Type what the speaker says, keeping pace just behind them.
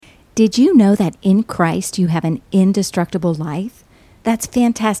Did you know that in Christ you have an indestructible life? That's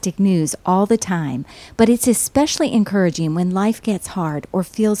fantastic news all the time, but it's especially encouraging when life gets hard or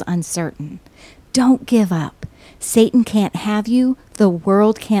feels uncertain. Don't give up. Satan can't have you, the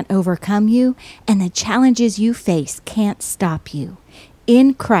world can't overcome you, and the challenges you face can't stop you.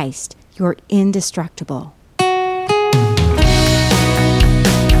 In Christ, you're indestructible.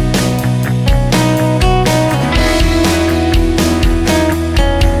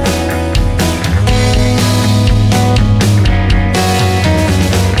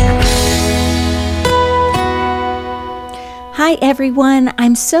 Hi everyone,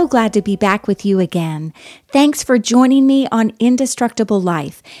 I'm so glad to be back with you again. Thanks for joining me on Indestructible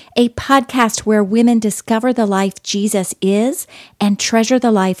Life, a podcast where women discover the life Jesus is and treasure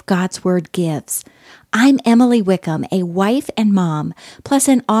the life God's Word gives. I'm Emily Wickham, a wife and mom, plus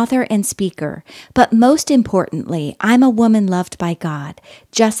an author and speaker, but most importantly, I'm a woman loved by God,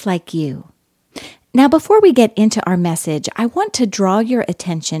 just like you. Now, before we get into our message, I want to draw your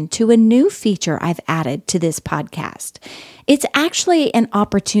attention to a new feature I've added to this podcast. It's actually an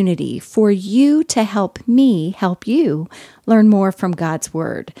opportunity for you to help me help you learn more from God's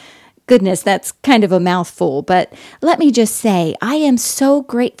Word. Goodness, that's kind of a mouthful, but let me just say, I am so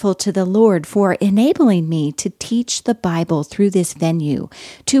grateful to the Lord for enabling me to teach the Bible through this venue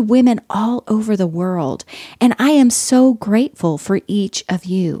to women all over the world, and I am so grateful for each of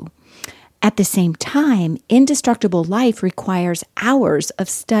you. At the same time, Indestructible Life requires hours of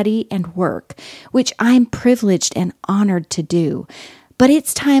study and work, which I'm privileged and honored to do. But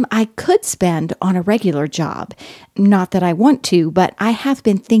it's time I could spend on a regular job. Not that I want to, but I have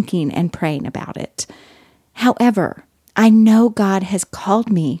been thinking and praying about it. However, I know God has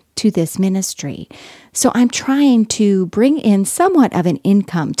called me to this ministry, so I'm trying to bring in somewhat of an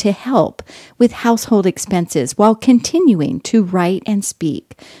income to help with household expenses while continuing to write and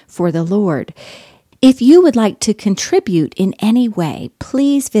speak for the Lord. If you would like to contribute in any way,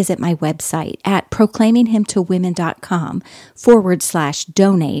 please visit my website at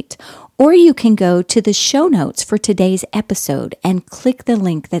proclaimingHim2women.com/donate, or you can go to the show notes for today's episode and click the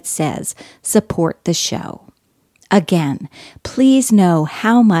link that says support the show. Again, please know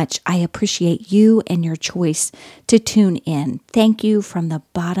how much I appreciate you and your choice to tune in. Thank you from the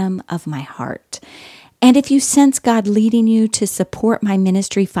bottom of my heart. And if you sense God leading you to support my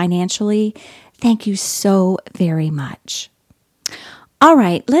ministry financially, thank you so very much. All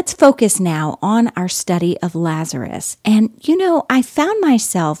right, let's focus now on our study of Lazarus. And I found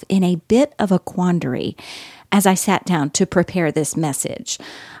myself in a bit of a quandary as I sat down to prepare this message.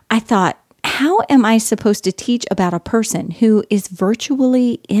 I thought, how am I supposed to teach about a person who is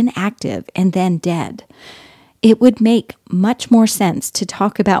virtually inactive and then dead? It would make much more sense to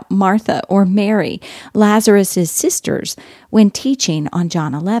talk about Martha or Mary, Lazarus' sisters, when teaching on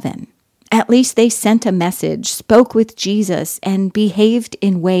John 11. At least they sent a message, spoke with Jesus, and behaved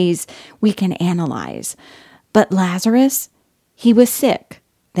in ways we can analyze. But Lazarus, he was sick,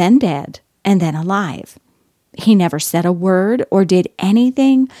 then dead, and then alive. He never said a word or did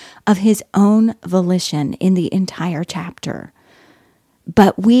anything of his own volition in the entire chapter.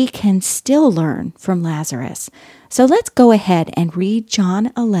 But we can still learn from Lazarus. So let's go ahead and read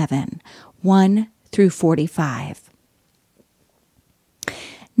John 11, 1 through 45.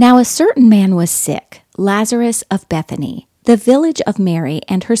 Now a certain man was sick, Lazarus of Bethany, the village of Mary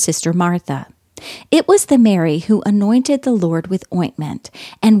and her sister Martha. It was the Mary who anointed the Lord with ointment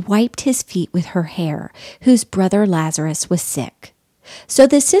and wiped his feet with her hair, whose brother Lazarus was sick. So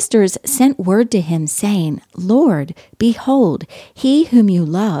the sisters sent word to him, saying, Lord, behold, he whom you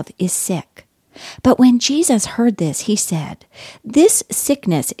love is sick. But when Jesus heard this, he said, This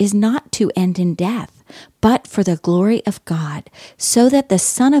sickness is not to end in death, but for the glory of God, so that the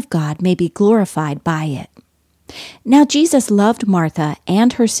Son of God may be glorified by it. Now Jesus loved Martha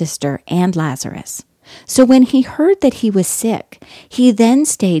and her sister and Lazarus. So when he heard that he was sick, he then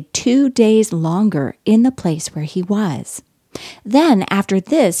stayed 2 days longer in the place where he was. Then after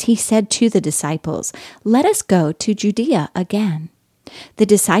this he said to the disciples, Let us go to Judea again. The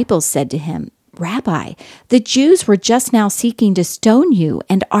disciples said to him, Rabbi, the Jews were just now seeking to stone you,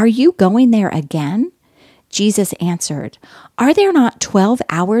 and are you going there again? Jesus answered, Are there not 12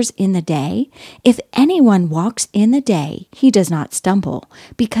 hours in the day? If anyone walks in the day, he does not stumble,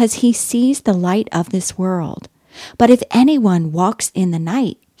 because he sees the light of this world. But if anyone walks in the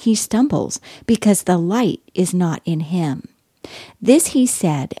night, he stumbles, because the light is not in him. This he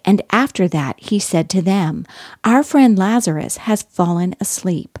said, and after that he said to them, Our friend Lazarus has fallen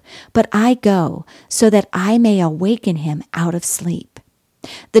asleep, but I go, so that I may awaken him out of sleep.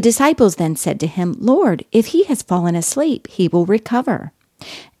 The disciples then said to him, Lord, if he has fallen asleep, he will recover.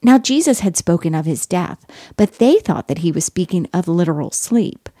 Now Jesus had spoken of his death, but they thought that he was speaking of literal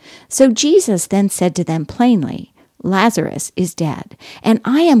sleep. So Jesus then said to them plainly, Lazarus is dead, and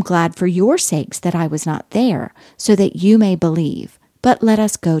I am glad for your sakes that I was not there, so that you may believe. But let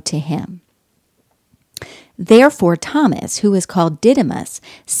us go to him. Therefore Thomas, who is called Didymus,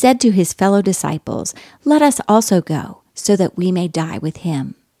 said to his fellow disciples, Let us also go, so that we may die with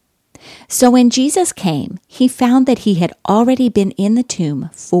him. So when Jesus came, he found that he had already been in the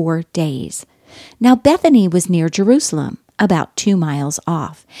tomb 4 days. Now Bethany was near Jerusalem, about 2 miles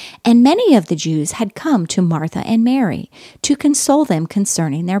off, and many of the Jews had come to Martha and Mary to console them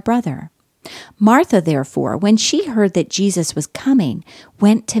concerning their brother. Martha, therefore, when she heard that Jesus was coming,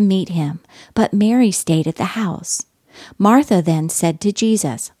 went to meet him, but Mary stayed at the house. Martha then said to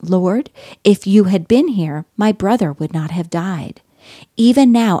Jesus, Lord, if you had been here, my brother would not have died.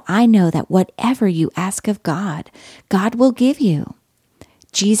 Even now I know that whatever you ask of God, God will give you.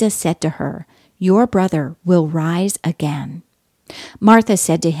 Jesus said to her, Your brother will rise again. Martha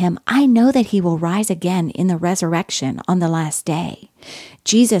said to him, I know that he will rise again in the resurrection on the last day.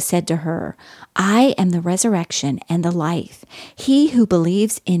 Jesus said to her, I am the resurrection and the life. He who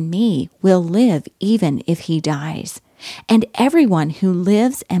believes in me will live even if he dies. And everyone who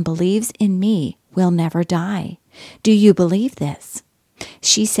lives and believes in me will never die. Do you believe this?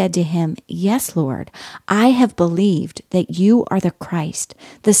 She said to him, Yes, Lord, I have believed that you are the Christ,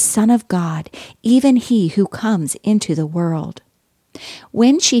 the Son of God, even he who comes into the world.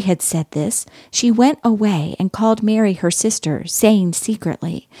 When she had said this, she went away and called Mary her sister, saying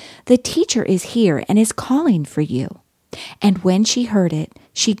secretly, The teacher is here and is calling for you. And when she heard it,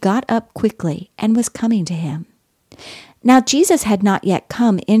 she got up quickly and was coming to him. Now Jesus had not yet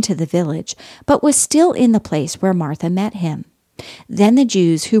come into the village, but was still in the place where Martha met him. Then the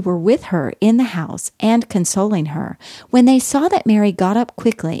Jews who were with her in the house and consoling her, when they saw that Mary got up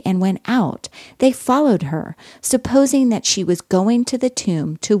quickly and went out, they followed her, supposing that she was going to the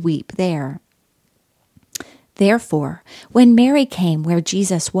tomb to weep there. Therefore, when Mary came where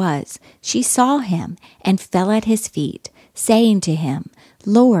Jesus was, she saw him and fell at his feet, saying to him,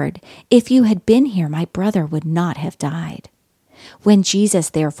 Lord, if you had been here, my brother would not have died. When Jesus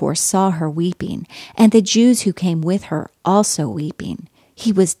therefore saw her weeping, and the Jews who came with her also weeping,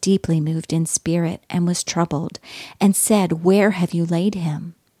 he was deeply moved in spirit and was troubled, and said, Where have you laid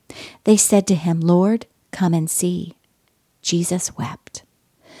him? They said to him, Lord, come and see. Jesus wept.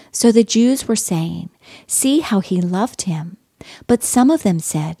 So the Jews were saying, See how he loved him. But some of them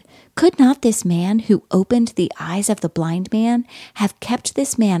said, Could not this man who opened the eyes of the blind man have kept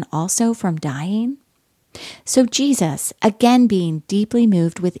this man also from dying? So Jesus, again being deeply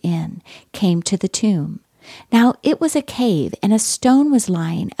moved within, came to the tomb. Now it was a cave, and a stone was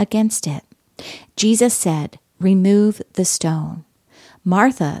lying against it. Jesus said, Remove the stone.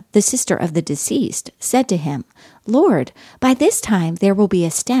 Martha, the sister of the deceased, said to him, Lord, by this time there will be a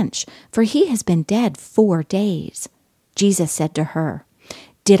stench, for he has been dead 4 days. Jesus said to her,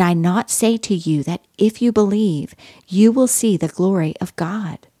 Did I not say to you that if you believe, you will see the glory of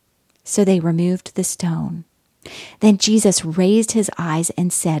God? So they removed the stone. Then Jesus raised his eyes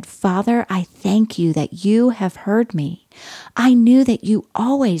and said, Father, I thank you that you have heard me. I knew that you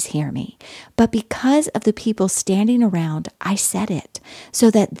always hear me, but because of the people standing around, I said it,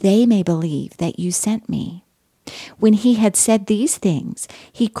 so that they may believe that you sent me. When he had said these things,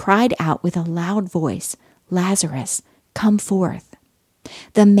 he cried out with a loud voice, Lazarus, come forth.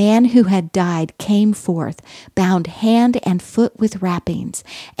 The man who had died came forth, bound hand and foot with wrappings,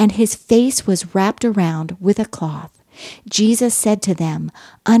 and his face was wrapped around with a cloth. Jesus said to them,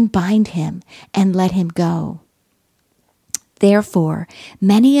 Unbind him and let him go. Therefore,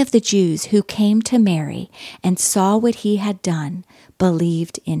 many of the Jews who came to Mary and saw what he had done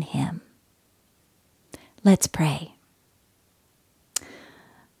believed in him. Let's pray.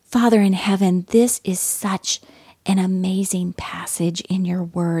 Father in heaven, this is such an amazing passage in your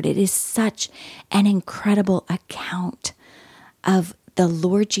word. It is such an incredible account of the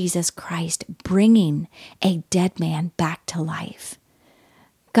Lord Jesus Christ bringing a dead man back to life.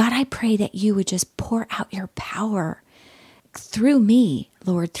 God, I pray that you would just pour out your power through me,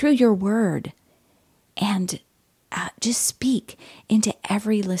 Lord, through your word, and just speak into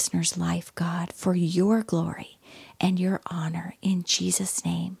every listener's life, God, for your glory and your honor. In Jesus'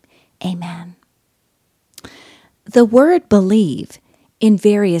 name, amen. The word believe in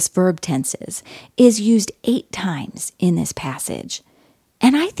various verb tenses is used 8 times in this passage.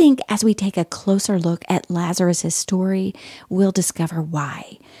 And I think as we take a closer look at Lazarus' story, we'll discover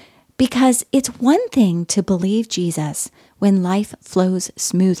why. Because it's one thing to believe Jesus when life flows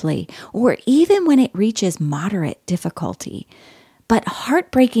smoothly, or even when it reaches moderate difficulty. But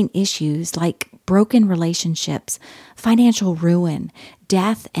heartbreaking issues like broken relationships, financial ruin,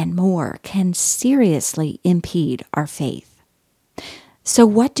 death, and more can seriously impede our faith. So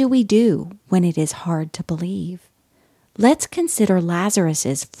what do we do when it is hard to believe? Let's consider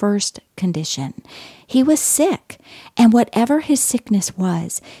Lazarus' first condition. He was sick, and whatever his sickness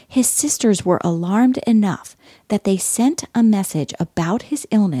was, his sisters were alarmed enough that they sent a message about his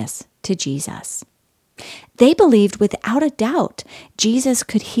illness to Jesus. They believed without a doubt Jesus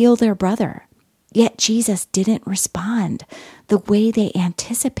could heal their brother, yet Jesus didn't respond the way they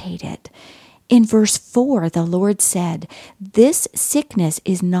anticipated. In verse 4, the Lord said, "This sickness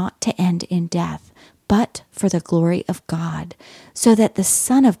is not to end in death, but for the glory of God, so that the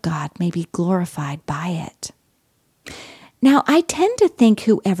Son of God may be glorified by it." Now, I tend to think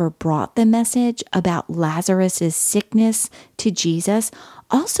whoever brought the message about Lazarus' sickness to Jesus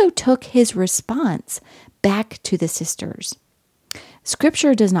also took his response back to the sisters.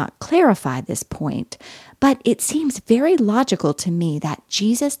 Scripture does not clarify this point, but it seems very logical to me that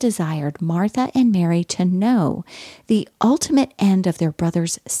Jesus desired Martha and Mary to know the ultimate end of their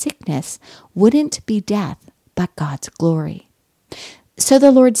brother's sickness wouldn't be death, but God's glory. So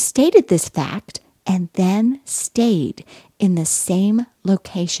the Lord stated this fact and then stayed in the same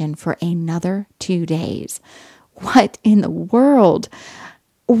location for another 2 days. What in the world?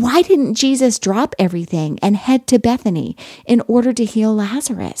 Why didn't Jesus drop everything and head to Bethany in order to heal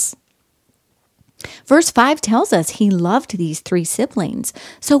Lazarus? Verse 5 tells us he loved these 3 siblings.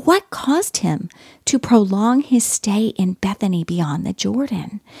 So what caused him to prolong his stay in Bethany beyond the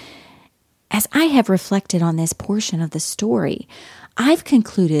Jordan? As I have reflected on this portion of the story, I've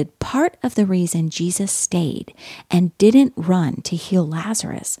concluded part of the reason Jesus stayed and didn't run to heal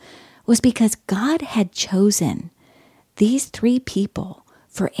Lazarus was because God had chosen these 3 people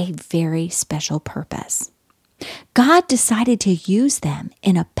for a very special purpose. God decided to use them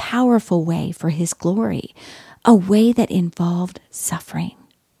in a powerful way for his glory, a way that involved suffering.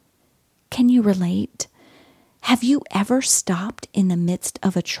 Can you relate? Have you ever stopped in the midst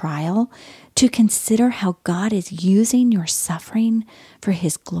of a trial to consider how God is using your suffering for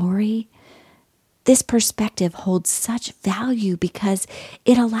his glory? This perspective holds such value because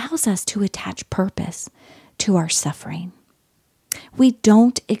it allows us to attach purpose to our suffering. We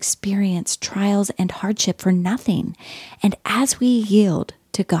don't experience trials and hardship for nothing, and as we yield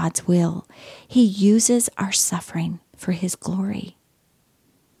to God's will, he uses our suffering for his glory.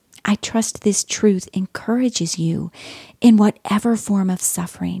 I trust this truth encourages you in whatever form of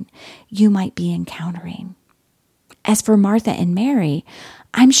suffering you might be encountering. As for Martha and Mary,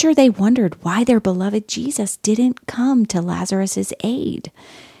 I'm sure they wondered why their beloved Jesus didn't come to Lazarus' aid.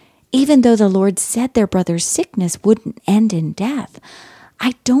 Even though the Lord said their brother's sickness wouldn't end in death,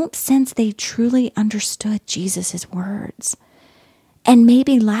 I don't sense they truly understood Jesus' words. And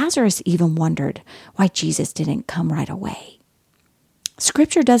maybe Lazarus even wondered why Jesus didn't come right away.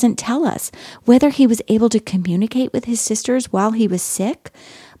 Scripture doesn't tell us whether he was able to communicate with his sisters while he was sick,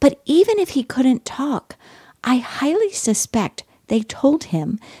 but even if he couldn't talk, I highly suspect they told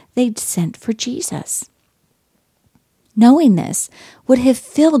him they'd sent for Jesus. Knowing this would have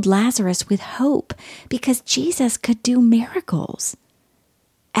filled Lazarus with hope because Jesus could do miracles.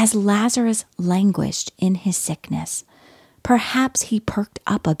 As Lazarus languished in his sickness, perhaps he perked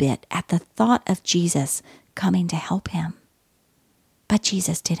up a bit at the thought of Jesus coming to help him. But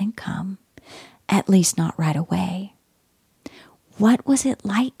Jesus didn't come, at least not right away. What was it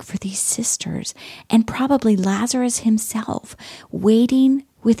like for these sisters and probably Lazarus himself, waiting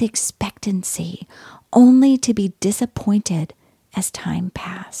with expectancy, only to be disappointed as time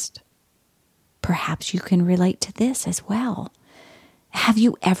passed? Perhaps you can relate to this as well. Have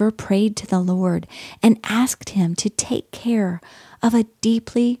you ever prayed to the Lord and asked him to take care of a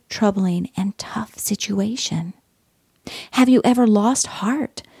deeply troubling and tough situation? Have you ever lost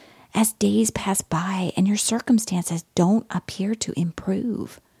heart as days pass by and your circumstances don't appear to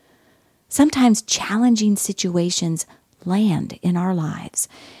improve? Sometimes challenging situations land in our lives,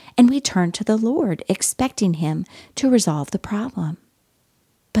 and we turn to the Lord, expecting him to resolve the problem.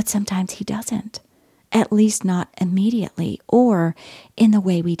 But sometimes he doesn't, at least not immediately or in the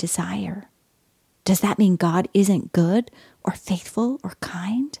way we desire. Does that mean God isn't good or faithful or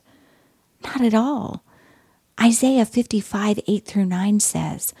kind? Not at all. Isaiah 55, 8-9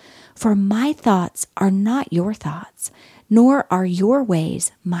 says, "For my thoughts are not your thoughts, nor are your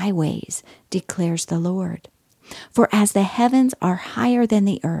ways my ways, declares the Lord. For as the heavens are higher than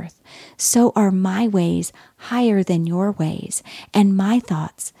the earth, so are my ways higher than your ways, and my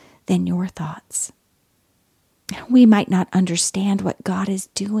thoughts than your thoughts." We might not understand what God is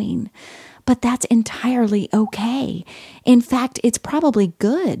doing, But that's entirely okay. In fact, it's probably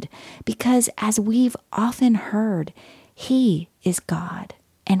good because, as we've often heard, He is God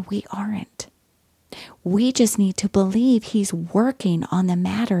and we aren't. We just need to believe He's working on the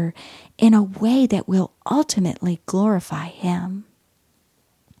matter in a way that will ultimately glorify Him.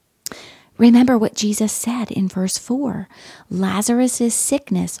 Remember what Jesus said in verse 4. Lazarus'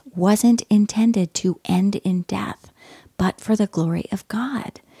 sickness wasn't intended to end in death, but for the glory of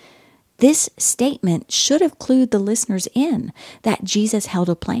God. This statement should have clued the listeners in that Jesus held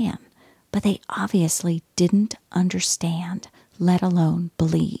a plan, but they obviously didn't understand, let alone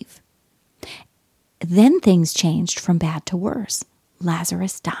believe. Then things changed from bad to worse.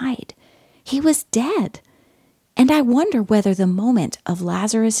 Lazarus died. He was dead. And I wonder whether the moment of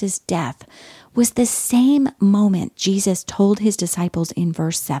Lazarus' death was the same moment Jesus told his disciples in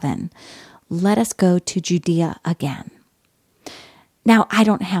verse 7, "Let us go to Judea again." Now, I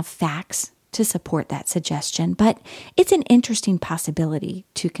don't have facts to support that suggestion, but it's an interesting possibility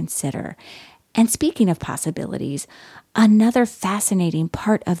to consider. And speaking of possibilities, another fascinating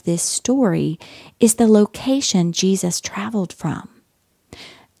part of this story is the location Jesus traveled from.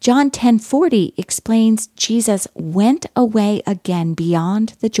 John 10:40 explains Jesus went away again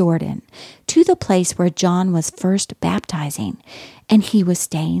beyond the Jordan to the place where John was first baptizing, and he was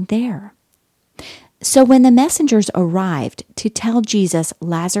staying there. So when the messengers arrived to tell Jesus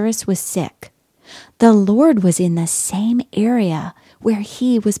Lazarus was sick, the Lord was in the same area where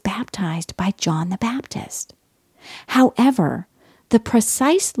he was baptized by John the Baptist. However, the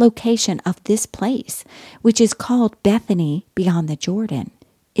precise location of this place, which is called Bethany beyond the Jordan,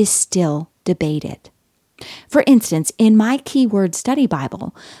 is still debated. For instance, in my keyword study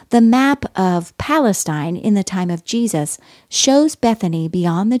Bible, the map of Palestine in the time of Jesus shows Bethany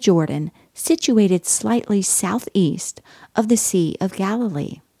beyond the Jordan, situated slightly southeast of the Sea of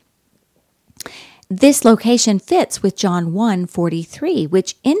Galilee. This location fits with John 1:43,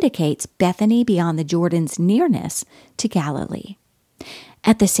 which indicates Bethany beyond the Jordan's nearness to Galilee.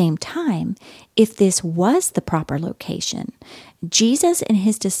 At the same time, if this was the proper location, Jesus and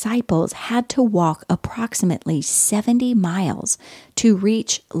his disciples had to walk approximately 70 miles to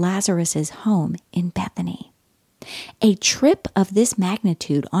reach Lazarus' home in Bethany. A trip of this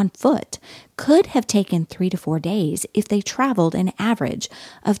magnitude on foot could have taken 3 to 4 days if they traveled an average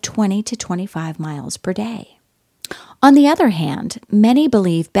of 20 to 25 miles per day. On the other hand, many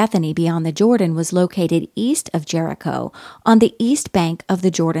believe Bethany beyond the Jordan was located east of Jericho on the east bank of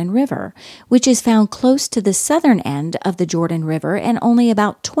the Jordan River, which is found close to the southern end of the Jordan River and only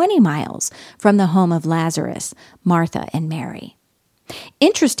about 20 miles from the home of Lazarus, Martha, and Mary.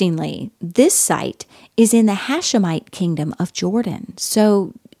 Interestingly, this site is in the Hashemite kingdom of Jordan,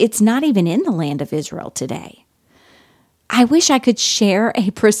 so it's not even in the land of Israel today. I wish I could share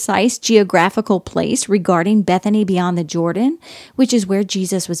a precise geographical place regarding Bethany beyond the Jordan, which is where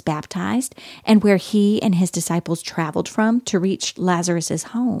Jesus was baptized and where he and his disciples traveled from to reach Lazarus'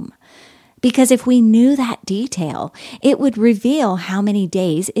 home. Because if we knew that detail, it would reveal how many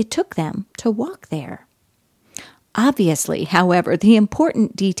days it took them to walk there. Obviously, however, the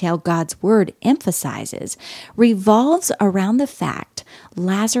important detail God's word emphasizes revolves around the fact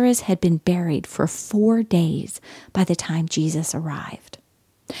Lazarus had been buried for 4 days by the time Jesus arrived.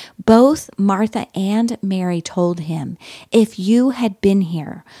 Both Martha and Mary told him, "If you had been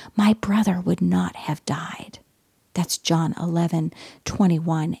here, my brother would not have died." That's John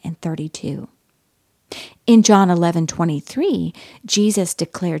 11:21 and 32. In John 11:23, Jesus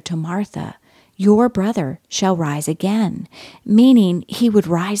declared to Martha, "Your brother shall rise again," meaning he would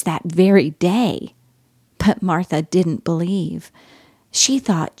rise that very day. But Martha didn't believe. She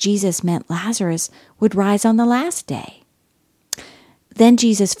thought Jesus meant Lazarus would rise on the last day. Then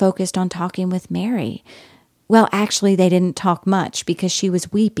Jesus focused on talking with Mary. Well, actually, they didn't talk much because she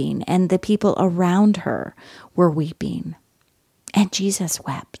was weeping and the people around her were weeping. And Jesus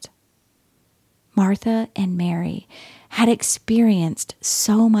wept. Martha and Mary had experienced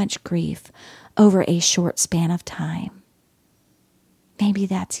so much grief over a short span of time. Maybe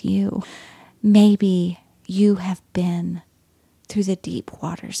that's you. Maybe you have been through the deep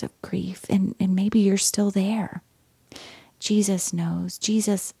waters of grief, and maybe you're still there. Jesus knows.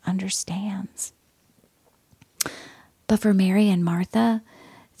 Jesus understands. But for Mary and Martha,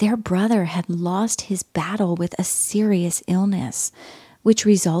 their brother had lost his battle with a serious illness, which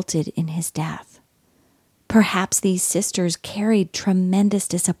resulted in his death. Perhaps these sisters carried tremendous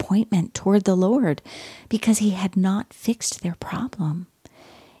disappointment toward the Lord because he had not fixed their problem.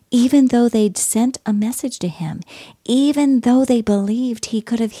 Even though they'd sent a message to him, even though they believed he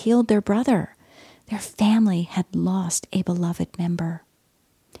could have healed their brother, their family had lost a beloved member.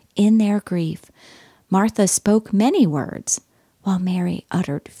 in their grief, Martha spoke many words, while Mary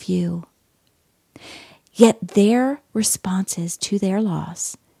uttered few. Yet their responses to their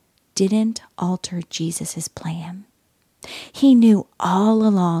loss didn't alter Jesus' plan. He knew all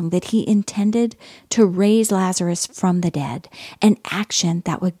along that he intended to raise Lazarus from the dead, an action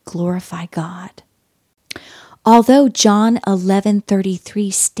that would glorify God. Although John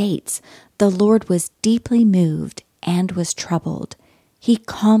 11:33 states the Lord was deeply moved and was troubled, he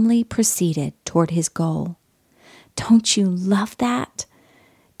calmly proceeded toward his goal. Don't you love that?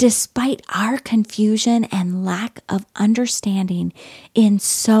 Despite our confusion and lack of understanding in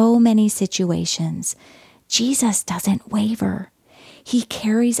so many situations, Jesus doesn't waver. He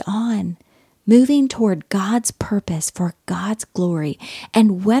carries on, moving toward God's purpose for God's glory.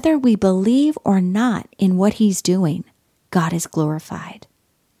 And whether we believe or not in what he's doing, God is glorified.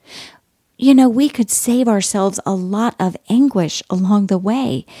 You know, we could save ourselves a lot of anguish along the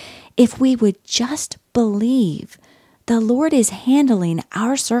way if we would just believe the Lord is handling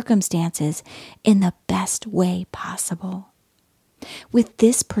our circumstances in the best way possible. With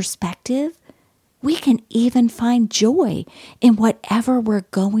this perspective, we can even find joy in whatever we're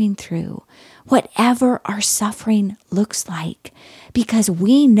going through, whatever our suffering looks like, because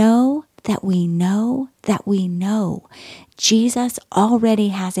we know that we know that we know Jesus already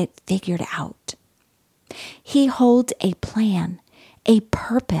has it figured out. He holds a plan, a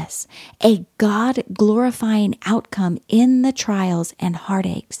purpose, a God-glorifying outcome in the trials and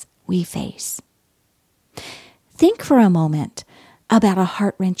heartaches we face. Think for a moment about a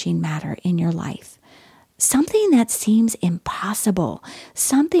heart-wrenching matter in your life, something that seems impossible,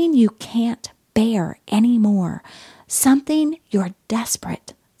 something you can't bear anymore, something you're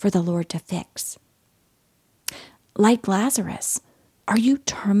desperate for the Lord to fix. Like Lazarus, are you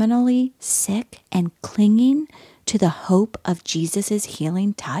terminally sick and clinging to the hope of Jesus'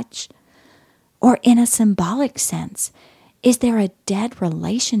 healing touch? Or in a symbolic sense, is there a dead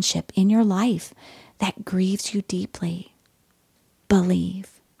relationship in your life that grieves you deeply?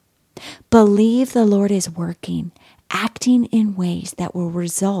 Believe. Believe the Lord is working, acting in ways that will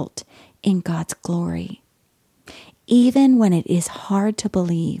result in God's glory. Even when it is hard to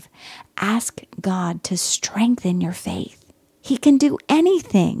believe, ask God to strengthen your faith. He can do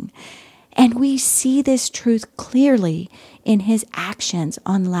anything. And we see this truth clearly in his actions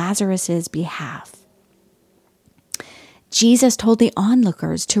on Lazarus' behalf. Jesus told the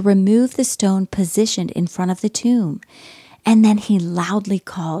onlookers to remove the stone positioned in front of the tomb, and then he loudly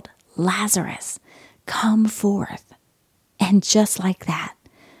called, "Lazarus, come forth." And just like that,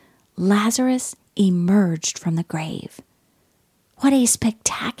 Lazarus emerged from the grave. What a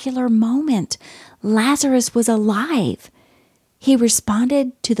spectacular moment! Lazarus was alive. He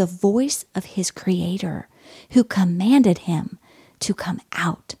responded to the voice of his Creator, who commanded him to come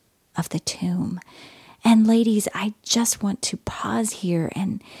out of the tomb. And ladies, I just want to pause here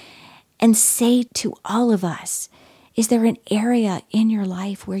and say to all of us, is there an area in your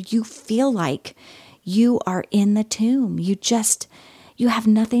life where you feel like you are in the tomb? You have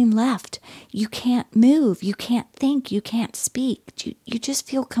nothing left. You can't move. You can't think. You can't speak. You just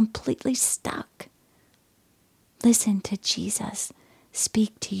feel completely stuck. Listen to Jesus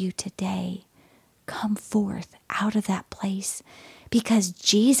speak to you today. Come forth out of that place, because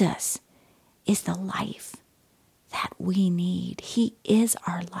Jesus is the life that we need. He is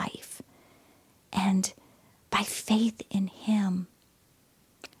our life. And by faith in him,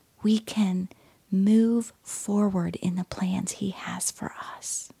 we can move forward in the plans he has for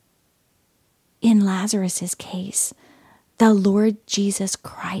us. In Lazarus' case, the Lord Jesus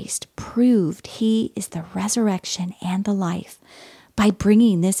Christ proved he is the resurrection and the life by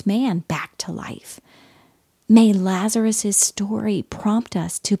bringing this man back to life. May Lazarus' story prompt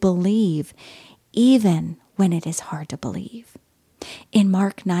us to believe even when it is hard to believe. In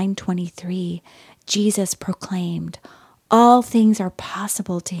Mark 9:23, Jesus proclaimed, "All things are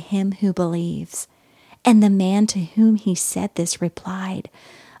possible to him who believes." And the man to whom he said this replied,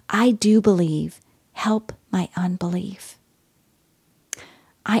 "I do believe. Help my unbelief."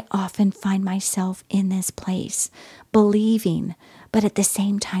 I often find myself in this place, believing, but at the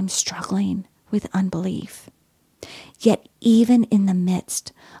same time struggling with unbelief. Yet even in the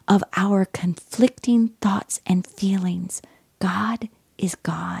midst of our conflicting thoughts and feelings, God is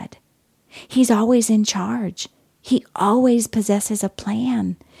God. He's always in charge. He always possesses a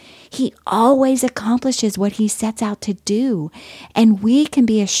plan. He always accomplishes what he sets out to do, and we can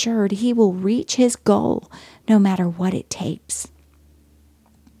be assured he will reach his goal no matter what it takes.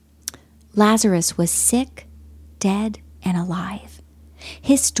 Lazarus was sick, dead, and alive.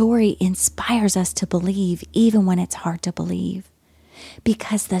 His story inspires us to believe even when it's hard to believe.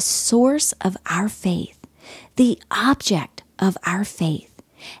 because the source of our faith, the object of our faith,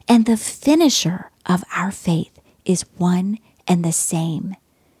 and the finisher of our faith is one and the same.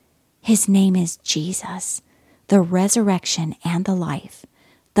 His name is Jesus, the resurrection and the life,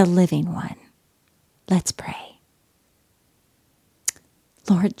 the living one. Let's pray.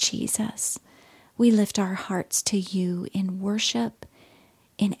 Lord Jesus, we lift our hearts to you in worship,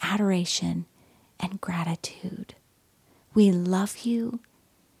 in adoration, and gratitude. We love you.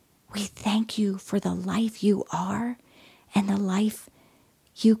 We thank you for the life you are and the life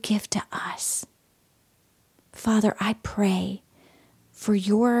you give to us. Father, I pray for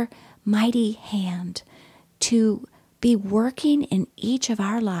your mighty hand to be working in each of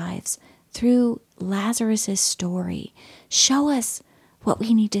our lives through Lazarus' story. Show us what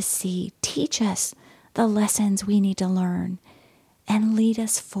we need to see. Teach us the lessons we need to learn, and lead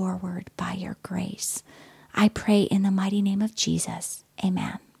us forward by your grace. I pray in the mighty name of Jesus.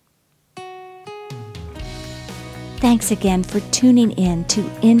 Amen. Thanks again for tuning in to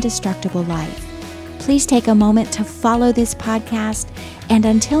Indestructible Life. Please take a moment to follow this podcast. And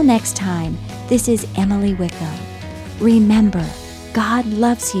until next time, this is Emily Wickham. Remember, God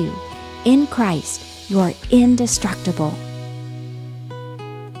loves you. In Christ, you're indestructible.